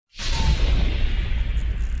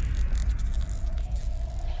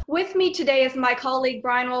With me today is my colleague,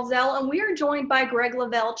 Brian Walzell, and we are joined by Greg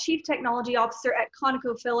Lavelle, Chief Technology Officer at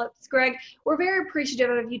ConocoPhillips. Greg, we're very appreciative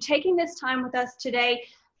of you taking this time with us today.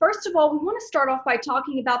 First of all, we want to start off by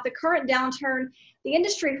talking about the current downturn the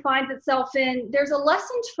industry finds itself in. There's a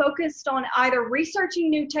lesson focused on either researching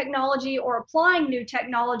new technology or applying new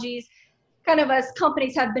technologies, kind of as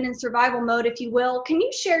companies have been in survival mode, if you will. Can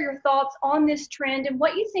you share your thoughts on this trend and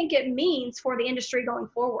what you think it means for the industry going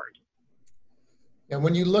forward? And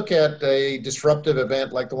when you look at a disruptive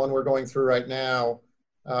event like the one we're going through right now,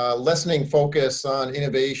 lessening focus on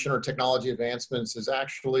innovation or technology advancements is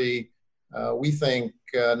actually, we think,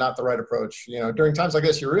 not the right approach. During times like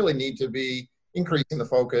this, you really need to be increasing the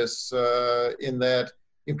focus in that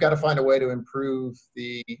you've got to find a way to improve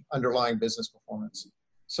the underlying business performance.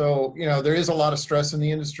 So, there is a lot of stress in the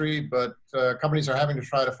industry, but companies are having to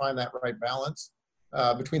try to find that right balance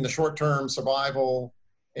between the short-term survival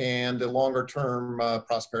and the longer-term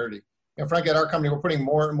prosperity. Frankly, at our company, we're putting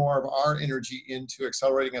more and more of our energy into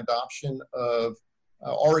accelerating adoption of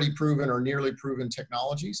already proven or nearly proven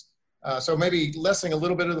technologies. So maybe lessening a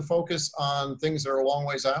little bit of the focus on things that are a long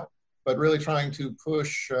ways out, but really trying to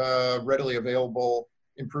push readily available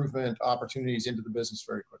improvement opportunities into the business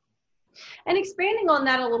very quickly. And expanding on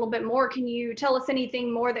that a little bit more, can you tell us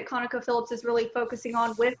anything more that ConocoPhillips is really focusing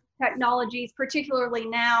on with technologies, particularly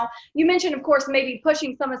now? You mentioned, of course, maybe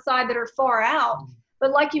pushing some aside that are far out,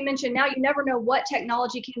 but like you mentioned, now you never know what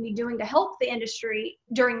technology can be doing to help the industry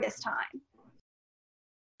during this time.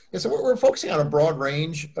 Yeah, so we're focusing on a broad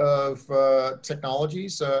range of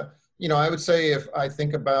technologies. I would say if I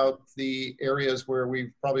think about the areas where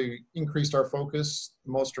we've probably increased our focus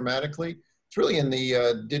most dramatically, it's really in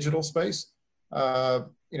the digital space.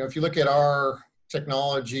 If you look at our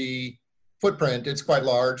technology footprint, it's quite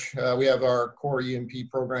large. We have our core EMP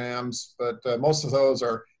programs, but most of those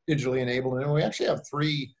are digitally enabled. And we actually have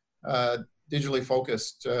 3 digitally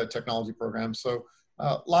focused technology programs. So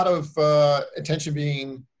a lot of attention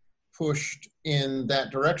being pushed in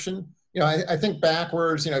that direction. I think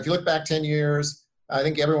backwards, if you look back 10 years, I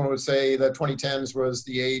think everyone would say that 2010s was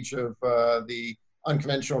the age of the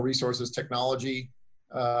unconventional resources technology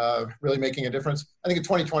really making a difference. I think in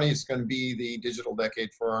 2020 is going to be the digital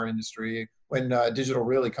decade for our industry when digital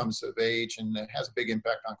really comes of age and it has a big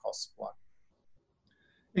impact on cost supply.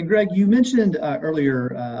 And Greg, you mentioned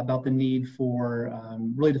earlier about the need for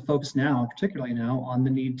really to focus now, particularly now, on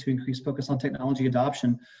the need to increase focus on technology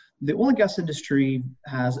adoption. The oil and gas industry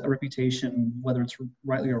has a reputation, whether it's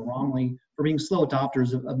rightly or wrongly, for being slow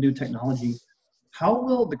adopters of new technology. How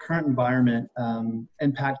will the current environment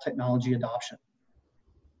impact technology adoption?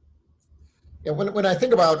 Yeah, when I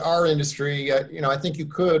think about our industry, I think you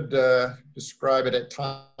could describe it at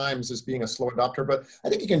times as being a slow adopter, but I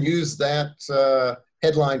think you can use that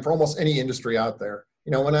headline for almost any industry out there.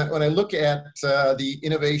 When I look at the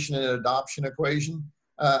innovation and adoption equation,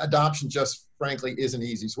 adoption just frankly isn't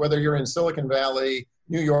easy. So whether you're in Silicon Valley,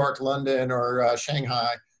 New York, London, or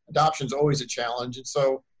Shanghai, adoption is always a challenge. And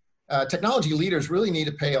so technology leaders really need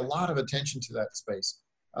to pay a lot of attention to that space.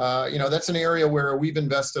 That's an area where we've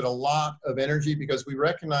invested a lot of energy because we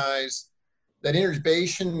recognize that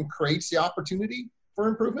innovation creates the opportunity for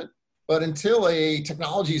improvement. But until a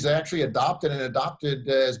technology is actually adopted and adopted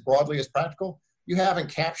as broadly as practical, you haven't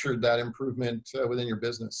captured that improvement within your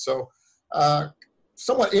business. So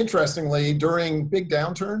somewhat interestingly, during big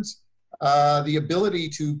downturns, the ability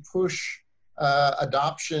to push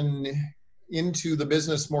adoption into the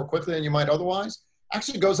business more quickly than you might otherwise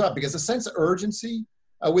actually goes up because the sense of urgency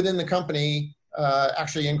within the company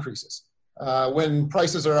actually increases. When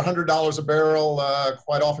prices are $100 a barrel,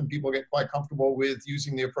 quite often people get quite comfortable with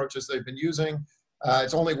using the approaches they've been using.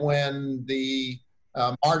 It's only when the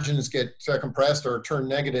margins get compressed or turn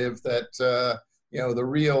negative that the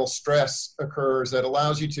real stress occurs that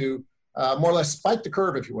allows you to more or less spike the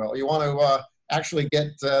curve, if you will. You want to actually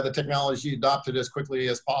get the technology adopted as quickly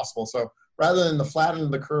as possible. So rather than the flatten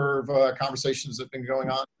the curve conversations that have been going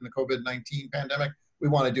on in the COVID-19 pandemic, we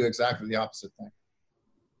want to do exactly the opposite thing.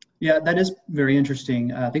 Yeah, that is very interesting.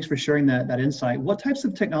 Thanks for sharing that insight. What types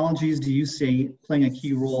of technologies do you see playing a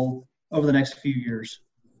key role over the next few years?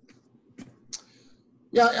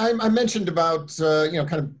 Yeah, I mentioned about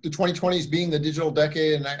kind of the 2020s being the digital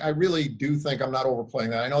decade, and I really do think I'm not overplaying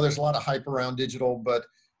that. I know there's a lot of hype around digital, but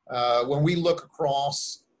when we look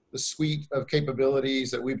across the suite of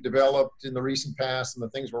capabilities that we've developed in the recent past and the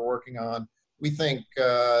things we're working on, we think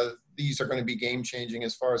these are going to be game-changing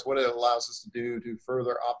as far as what it allows us to do to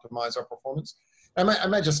further optimize our performance. I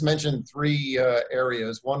might just mention 3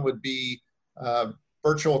 areas. One would be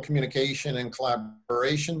virtual communication and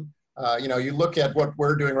collaboration. You look at what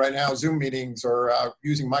we're doing right now, Zoom meetings or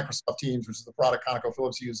using Microsoft Teams, which is the product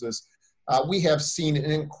ConocoPhillips uses. We have seen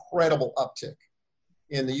an incredible uptick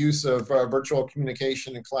in the use of virtual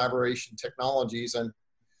communication and collaboration technologies. And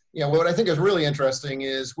what I think is really interesting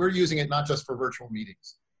is we're using it not just for virtual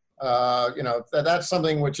meetings. That's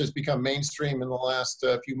something which has become mainstream in the last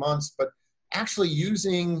few months, but actually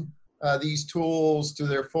using these tools to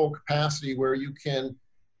their full capacity where you can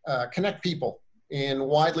connect people in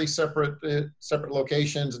widely separate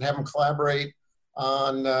locations and have them collaborate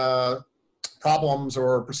on problems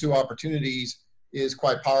or pursue opportunities is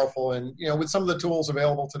quite powerful. And with some of the tools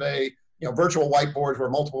available today, virtual whiteboards where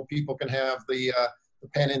multiple people can have the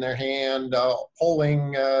pen in their hand,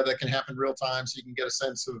 polling that can happen real time so you can get a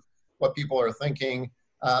sense of what people are thinking.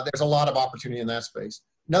 There's a lot of opportunity in that space.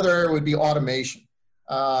 Another area would be automation.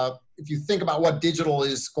 If you think about what digital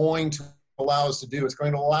is going to allow us to do, it's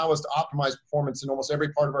going to allow us to optimize performance in almost every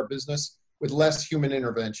part of our business with less human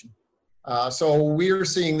intervention. So we're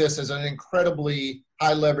seeing this as an incredibly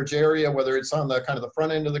high leverage area, whether it's on the kind of the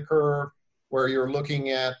front end of the curve, where you're looking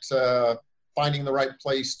at finding the right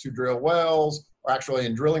place to drill wells, or actually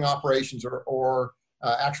in drilling operations, or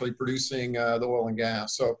actually producing the oil and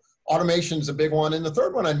gas. So automation is a big one. And the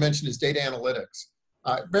third one I'd mention is data analytics.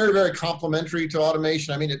 Very, very complementary to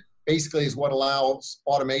automation. I mean, it basically is what allows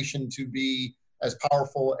automation to be as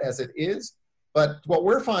powerful as it is. But what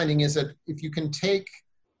we're finding is that if you can take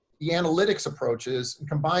the analytics approaches and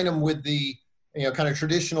combine them with the kind of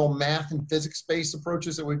traditional math and physics-based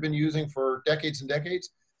approaches that we've been using for decades and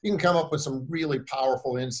decades, you can come up with some really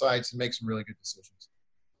powerful insights and make some really good decisions.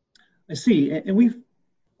 I see. And we've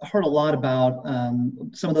heard a lot about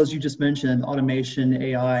some of those you just mentioned, automation,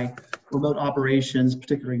 AI, remote operations,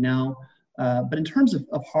 particularly now. But in terms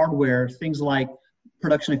of hardware, things like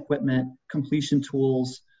production equipment, completion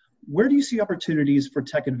tools, where do you see opportunities for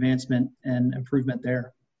tech advancement and improvement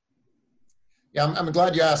there? Yeah, I'm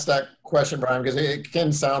glad you asked that question, Brian, because it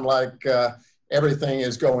can sound like everything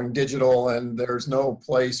is going digital and there's no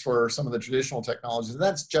place for some of the traditional technologies. And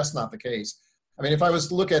that's just not the case. I mean, if I was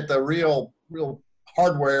to look at the real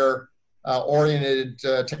hardware oriented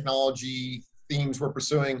technology themes we're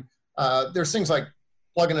pursuing, there's things like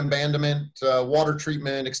plug and abandonment, water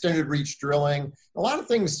treatment, extended reach drilling, a lot of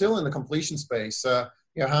things still in the completion space.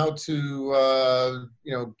 How to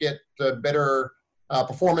get better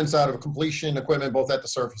performance out of completion equipment, both at the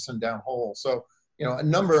surface and downhole. So, a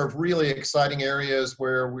number of really exciting areas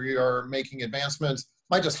where we are making advancements.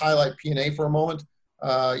 Might just highlight P&A for a moment.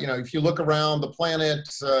 If you look around the planet,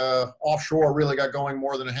 offshore really got going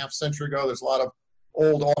more than a half century ago. There's a lot of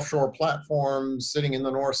old offshore platforms sitting in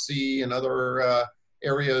the North Sea and other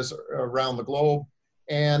areas around the globe.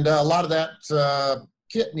 And a lot of that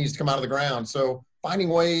kit needs to come out of the ground. So finding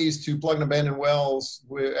ways to plug and abandon wells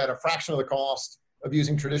at a fraction of the cost of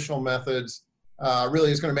using traditional methods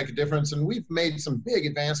really is going to make a difference. And we've made some big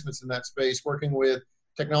advancements in that space, working with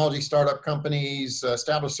technology startup companies,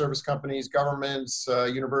 established service companies, governments,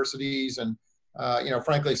 universities, and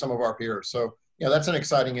frankly, some of our peers. So that's an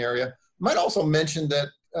exciting area. Might also mention that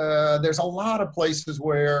there's a lot of places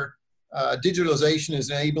where digitalization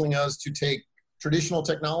is enabling us to take traditional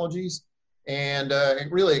technologies and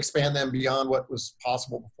really expand them beyond what was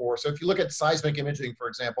possible before. So if you look at seismic imaging, for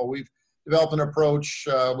example, we've developed an approach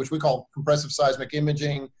which we call compressive seismic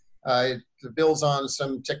imaging. It builds on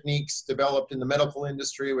some techniques developed in the medical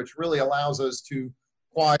industry, which really allows us to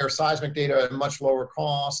acquire seismic data at a much lower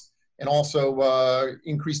cost and also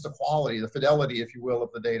increase the quality, the fidelity, if you will, of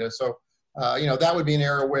the data. So, that would be an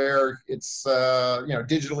area where it's,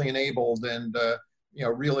 digitally enabled and,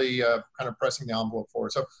 really kind of pressing the envelope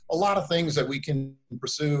forward. So a lot of things that we can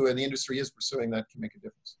pursue and the industry is pursuing that can make a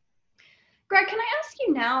difference. Greg, can I ask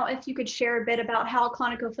you now if you could share a bit about how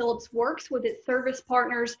ConocoPhillips works with its service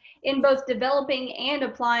partners in both developing and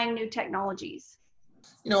applying new technologies?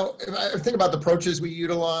 If I think about the approaches we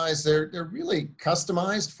utilize, they're really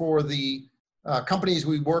customized for the companies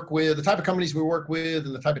we work with, the type of companies we work with,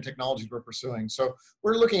 and the type of technologies we're pursuing. So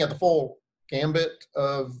we're looking at the full gambit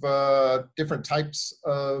of different types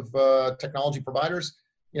of technology providers.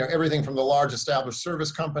 Everything from the large established service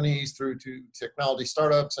companies through to technology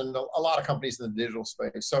startups and a lot of companies in the digital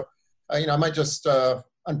space. So, I might just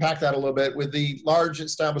unpack that a little bit. With the large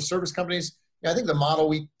established service companies, I think the model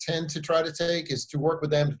we tend to try to take is to work with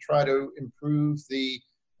them to try to improve the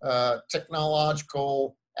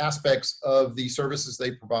technological aspects of the services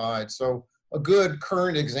they provide. So a good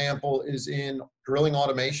current example is in drilling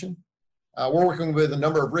automation. We're working with a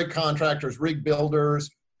number of rig contractors, rig builders,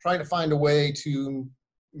 trying to find a way to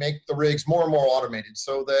make the rigs more and more automated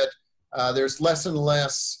so that there's less and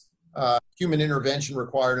less human intervention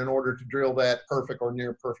required in order to drill that perfect or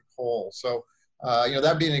near perfect hole. So,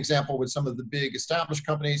 that'd be an example with some of the big established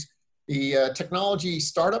companies. The technology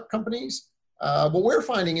startup companies, what we're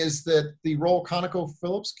finding is that the role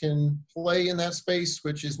ConocoPhillips can play in that space,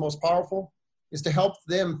 which is most powerful, is to help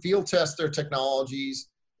them field test their technologies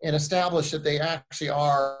and establish that they actually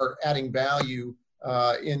are adding value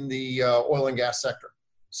in the oil and gas sector.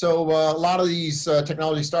 So a lot of these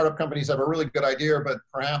technology startup companies have a really good idea, but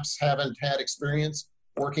perhaps haven't had experience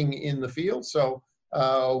working in the field. So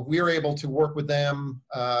we're able to work with them,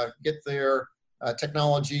 get their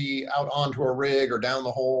technology out onto a rig or down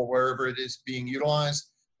the hole, wherever it is being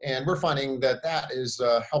utilized. And we're finding that that is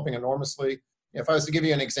helping enormously. If I was to give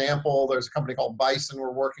you an example, there's a company called Bison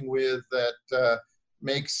we're working with that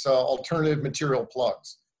makes alternative material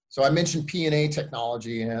plugs. So I mentioned P&A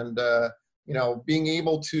technology, and being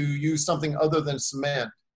able to use something other than cement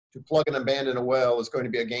to plug and abandon a well is going to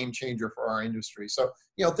be a game changer for our industry. So,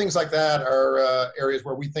 things like that are areas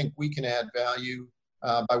where we think we can add value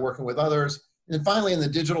by working with others. And then finally, in the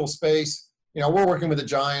digital space, we're working with the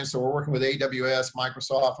giants, so we're working with AWS,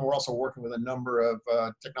 Microsoft, and we're also working with a number of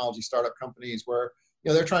technology startup companies where,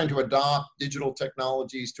 they're trying to adopt digital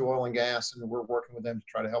technologies to oil and gas, and we're working with them to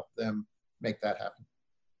try to help them make that happen.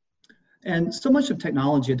 And so much of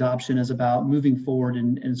technology adoption is about moving forward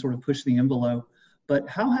and sort of pushing the envelope. But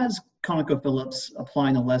how has ConocoPhillips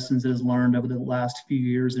applying the lessons it has learned over the last few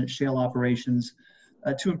years in its shale operations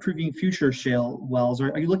to improving future shale wells?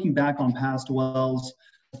 Are you looking back on past wells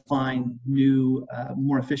to find new,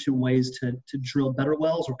 more efficient ways to drill better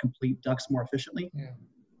wells or complete DUCs more efficiently?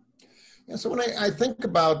 Yeah, so when I think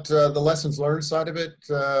about the lessons learned side of it,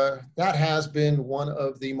 that has been one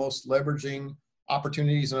of the most leveraging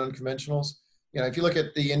opportunities in unconventionals. If you look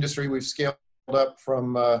at the industry, we've scaled up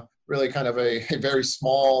from really kind of a very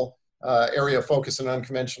small area of focus in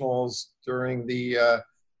unconventionals during the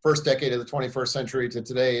first decade of the 21st century to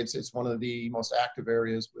today. It's one of the most active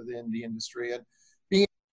areas within the industry. And being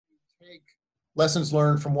able to take lessons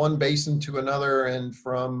learned from one basin to another and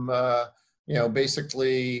from,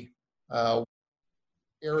 basically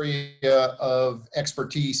area of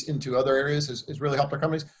expertise into other areas has really helped our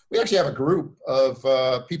companies. We actually have a group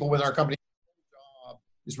of people within our company. Job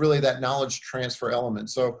is really that knowledge transfer element.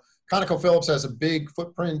 So ConocoPhillips has a big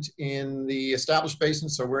footprint in the established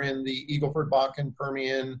basins. So we're in the Eagle Ford, Bakken,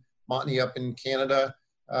 Permian, Montney up in Canada.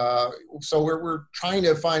 So we're trying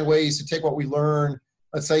to find ways to take what we learn,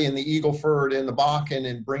 let's say in the Eagle Ford and the Bakken,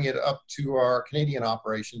 and bring it up to our Canadian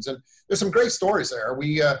operations. And there's some great stories there.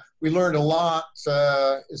 We learned a lot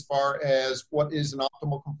as far as what is an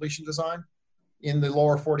optimal completion design in the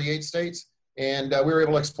lower 48 states. And we were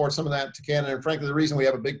able to export some of that to Canada. And frankly, the reason we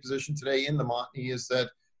have a big position today in the Montney is that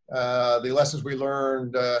the lessons we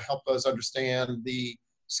learned helped us understand the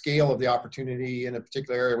scale of the opportunity in a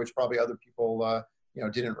particular area, which probably other people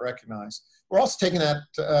didn't recognize. We're also taking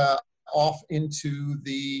that off into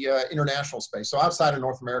the international space, so outside of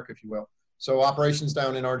North America, if you will. So operations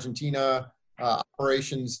down in Argentina,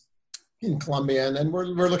 operations in Colombia, and then we're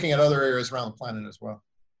looking at other areas around the planet as well.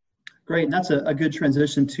 Great, and that's a good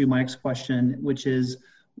transition to my next question, which is,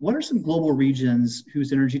 what are some global regions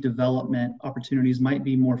whose energy development opportunities might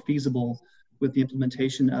be more feasible with the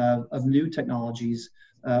implementation of new technologies?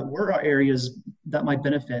 Where are areas that might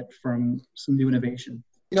benefit from some new innovation?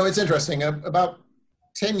 It's interesting. About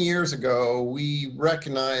 10 years ago, we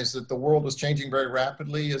recognized that the world was changing very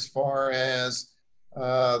rapidly as far as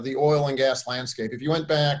the oil and gas landscape. If you went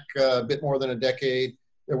back a bit more than a decade,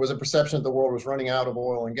 there was a perception that the world was running out of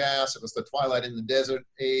oil and gas. It was the twilight in the desert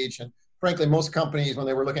age. And frankly, most companies, when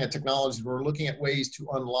they were looking at technologies, were looking at ways to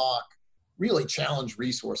unlock really challenged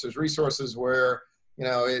resources where,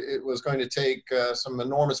 it was going to take some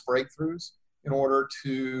enormous breakthroughs in order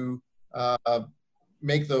to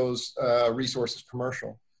make those resources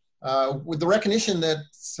commercial. With the recognition that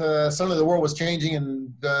suddenly the world was changing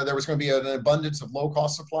and there was going to be an abundance of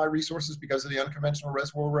low-cost supply resources because of the unconventional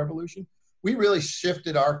reservoir revolution, we really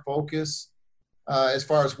shifted our focus as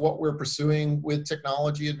far as what we're pursuing with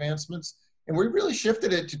technology advancements. And we really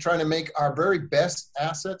shifted it to trying to make our very best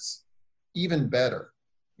assets even better.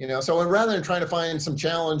 So rather than trying to find some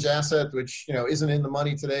challenge asset, which, isn't in the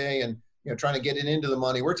money today and, trying to get it into the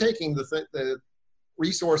money, we're taking the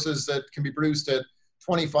resources that can be produced at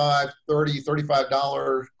 $25, $30,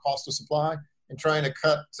 $35 cost of supply and trying to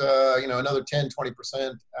cut, another 10,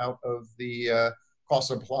 20% out of the cost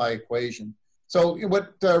of supply equation. So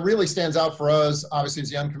what really stands out for us, obviously, is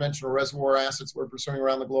the unconventional reservoir assets we're pursuing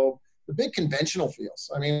around the globe. The big conventional fields.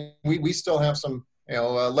 I mean, we still have some,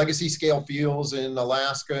 legacy scale fields in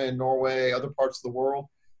Alaska and Norway, other parts of the world.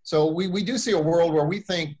 So we do see a world where we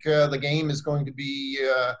think the game is going to be,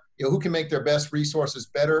 who can make their best resources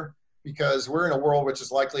better, because we're in a world which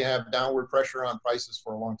is likely to have downward pressure on prices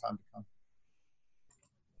for a long time to come.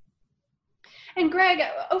 And Greg,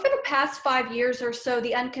 over the past 5 years or so,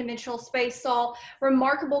 the unconventional space saw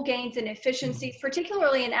remarkable gains in efficiencies,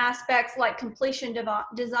 particularly in aspects like completion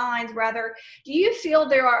designs, rather. Do you feel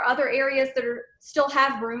there are other areas that still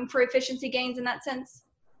have room for efficiency gains in that sense?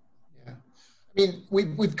 Yeah. I mean,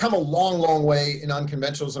 we've come a long way in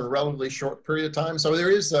unconventionals in a relatively short period of time. So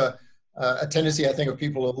there is a tendency, I think, of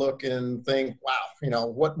people to look and think, wow,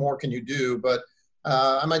 what more can you do? But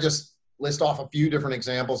I might just list off a few different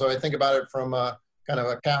examples. So I think about it from a kind of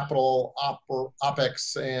a capital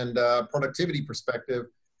OpEx and productivity perspective.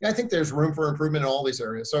 I think there's room for improvement in all these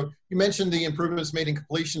areas. So you mentioned the improvements made in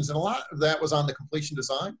completions, and a lot of that was on the completion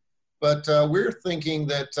design. But we're thinking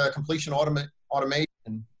that completion automation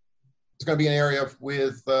is going to be an area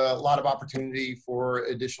with a lot of opportunity for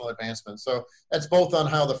additional advancement. So that's both on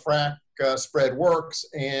how the frac spread works,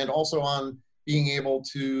 and also on being able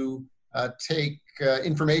to take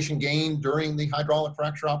information gained during the hydraulic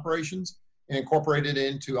fracture operations and incorporate it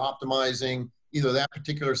into optimizing either that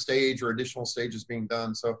particular stage or additional stages being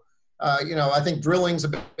done. So, I think drilling's a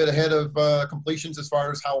bit ahead of completions as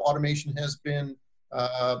far as how automation has been,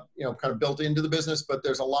 kind of built into the business, but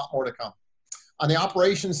there's a lot more to come. On the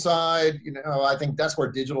operations side, I think that's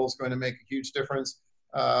where digital is going to make a huge difference.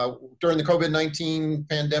 During the COVID-19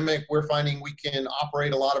 pandemic, we're finding we can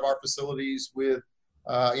operate a lot of our facilities with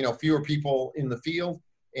fewer people in the field.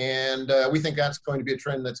 And we think that's going to be a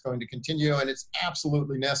trend that's going to continue. And it's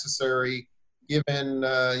absolutely necessary given,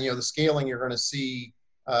 the scaling you're going to see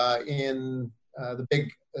in the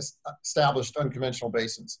big established unconventional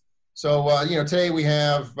basins. So, today we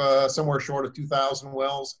have somewhere short of 2,000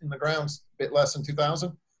 wells in the ground, a bit less than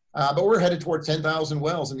 2,000. But we're headed toward 10,000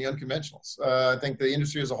 wells in the unconventionals. I think the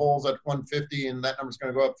industry as a whole is at 150, and that number is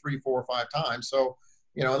going to go up 3, 4, or 5 times. So,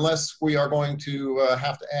 unless we are going to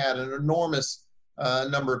have to add an enormous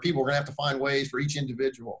number of people, we're going to have to find ways for each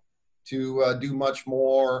individual to do much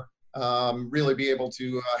more, really be able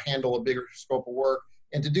to handle a bigger scope of work.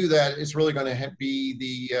 And to do that, it's really going to be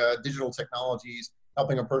the digital technologies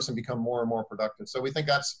helping a person become more and more productive. So we think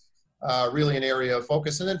that's really an area of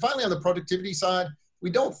focus. And then finally, on the productivity side, we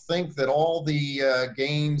don't think that all the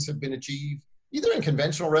gains have been achieved either in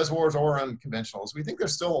conventional reservoirs or unconventionals. We think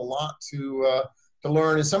there's still a lot to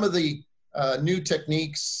learn. And some of the new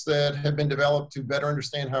techniques that have been developed to better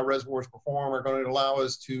understand how reservoirs perform are going to allow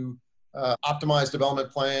us to optimize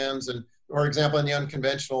development plans and, for example, in the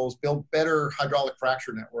unconventionals, build better hydraulic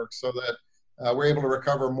fracture networks so that we're able to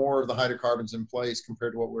recover more of the hydrocarbons in place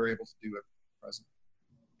compared to what we're able to do at present.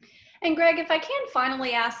 And Greg, if I can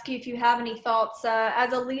finally ask you if you have any thoughts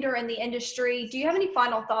as a leader in the industry, do you have any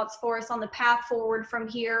final thoughts for us on the path forward from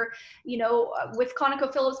here, with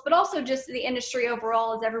ConocoPhillips, but also just the industry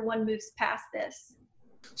overall as everyone moves past this?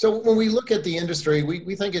 So when we look at the industry,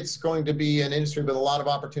 we think it's going to be an industry with a lot of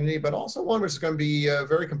opportunity, but also one which is going to be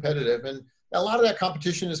very competitive. And a lot of that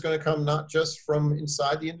competition is going to come not just from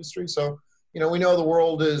inside the industry. So we know the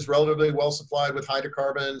world is relatively well supplied with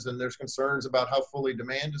hydrocarbons, and there's concerns about how fully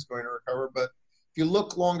demand is going to recover. But if you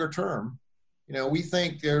look longer term, we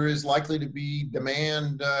think there is likely to be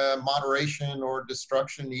demand moderation or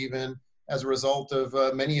destruction even as a result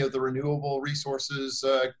of many of the renewable resources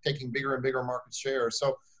taking bigger and bigger market share.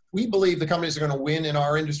 So we believe the companies are going to win in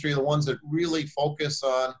our industry, the ones that really focus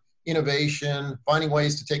on innovation, finding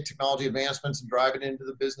ways to take technology advancements and drive it into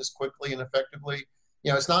the business quickly and effectively.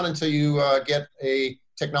 It's not until you get a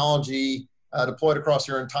technology deployed across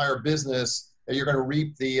your entire business that you're going to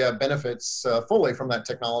reap the benefits fully from that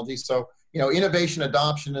technology. So, innovation,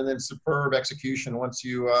 adoption, and then superb execution once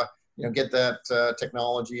you get that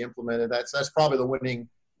technology implemented. That's probably the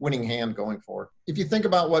winning hand going forward. If you think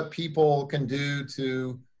about what people can do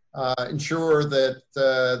to ensure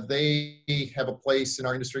that they have a place in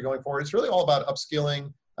our industry going forward, it's really all about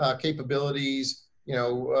upskilling capabilities.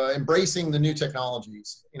 Embracing the new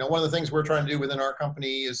technologies. One of the things we're trying to do within our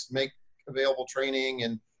company is make available training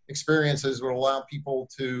and experiences that will allow people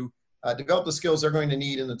to develop the skills they're going to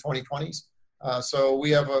need in the 2020s. So we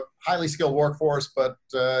have a highly skilled workforce, but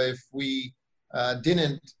if we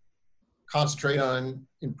didn't concentrate on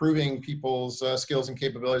improving people's skills and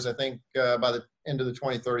capabilities, I think by the end of the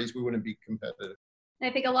 2030s, we wouldn't be competitive. And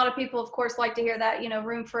I think a lot of people, of course, like to hear that,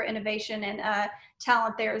 room for innovation and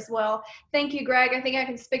talent there as well. Thank you, Greg. I think I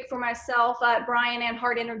can speak for myself, Brian, and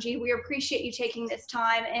Hart Energy. We appreciate you taking this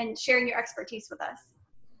time and sharing your expertise with us.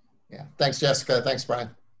 Yeah. Thanks, Jessica. Thanks, Brian.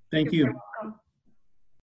 Thank You're you. welcome.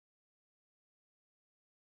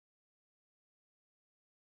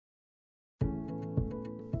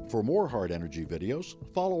 For more Hard Energy videos,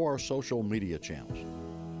 follow our social media channels.